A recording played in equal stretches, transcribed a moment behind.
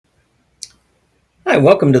Hi,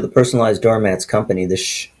 welcome to the Personalized Doormats Company.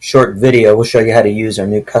 This short video will show you how to use our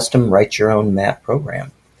new custom Write Your Own mat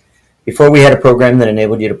program. Before, we had a program that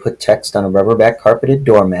enabled you to put text on a rubberback carpeted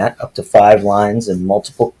doormat up to 5 lines in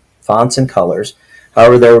multiple fonts and colors.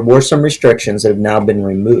 However, there were some restrictions that have now been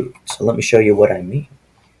removed. So let me show you what I mean.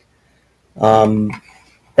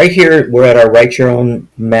 Right here, we're at our Write Your Own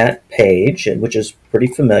mat page, which is pretty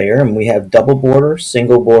familiar, and we have double border,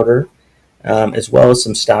 single border, as well as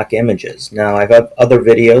some stock images. Now, I have other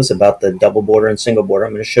videos about the double border and single border.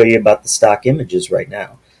 I'm going to show you about the stock images right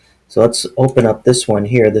now. So let's open up this one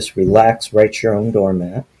here, this Relax Write Your Own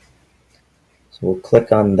Doormat. So we'll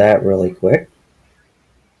click on that really quick.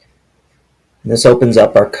 And this opens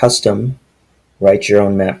up our custom Write Your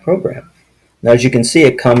Own mat program. Now, as you can see,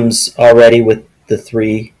 it comes already with the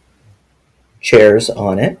 3 chairs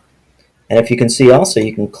on it. And if you can see also,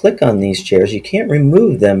 you can click on these chairs. You can't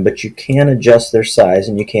remove them, but you can adjust their size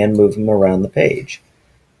and you can move them around the page.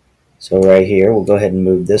 So right here, we'll go ahead and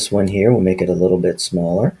move this one here. We'll make it a little bit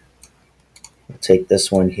smaller. We'll take this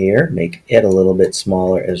one here, make it a little bit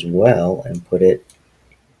smaller as well, and put it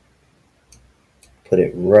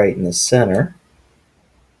right in the center,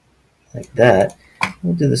 like that.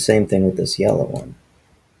 We'll do the same thing with this yellow one.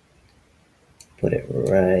 Put it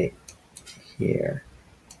right here.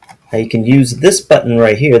 Now you can use this button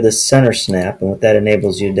right here, this center snap, and what that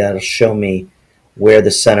enables you, that'll show me where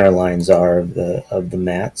the center lines are of the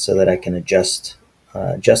mat, so that I can adjust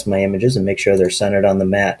my images and make sure they're centered on the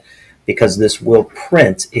mat, because this will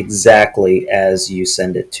print exactly as you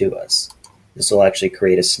send it to us. This will actually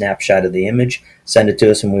create a snapshot of the image, send it to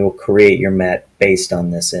us, and we will create your mat based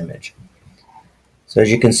on this image. So as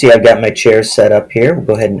you can see, I've got my chairs set up here. We'll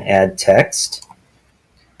go ahead and add text.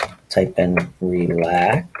 Type in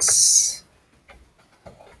relax,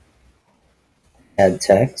 add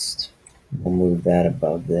text, we'll move that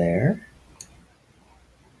above there,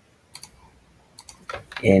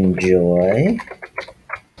 enjoy,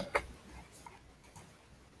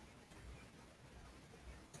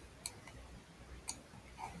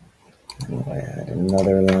 we'll add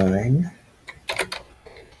another line,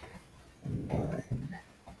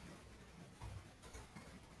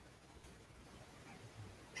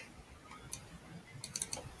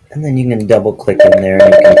 and then you can double click in there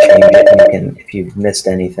and you can change it, and you can, if you've missed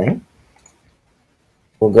anything.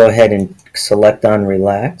 We'll go ahead and select on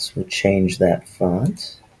relax. We'll change that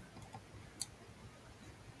font.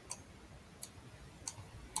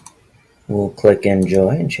 We'll click enjoy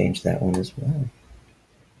and change that one as well.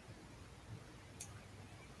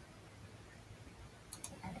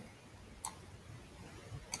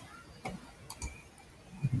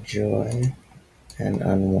 Enjoy and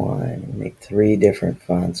unwind. Make 3 different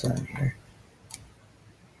fonts on here.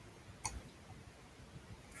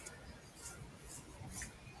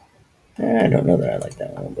 I don't know that I like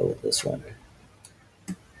that one. We'll go with this one.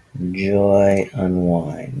 Enjoy,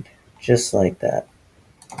 unwind. Just like that.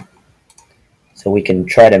 So we can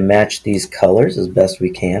try to match these colors as best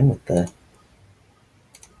we can with the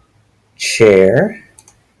chair.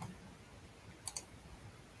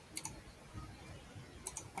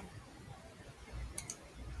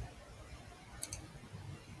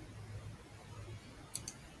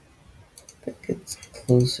 I think it's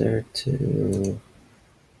closer to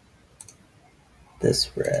this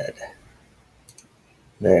red.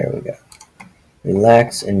 There we go.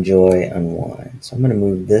 Relax, enjoy, unwind. So I'm going to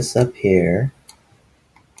move this up here.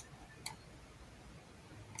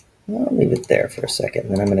 I'll leave it there for a second.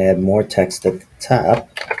 Then I'm going to add more text at the top.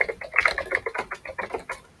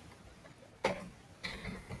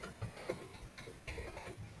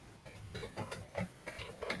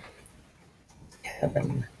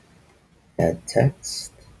 Kevin. Add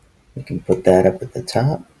text. We can put that up at the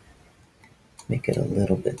top. Make it a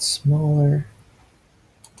little bit smaller.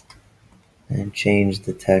 And change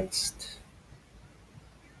the text.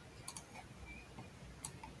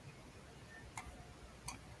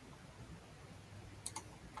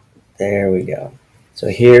 There we go. So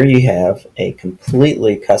here you have a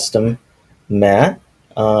completely custom mat.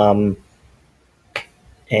 Click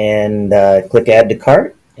add to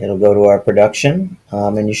cart. It'll go to our production,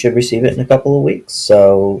 and you should receive it in a couple of weeks.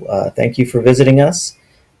 So thank you for visiting us,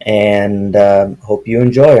 and hope you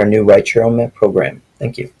enjoy our new Write Your Own mat program.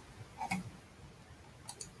 Thank you.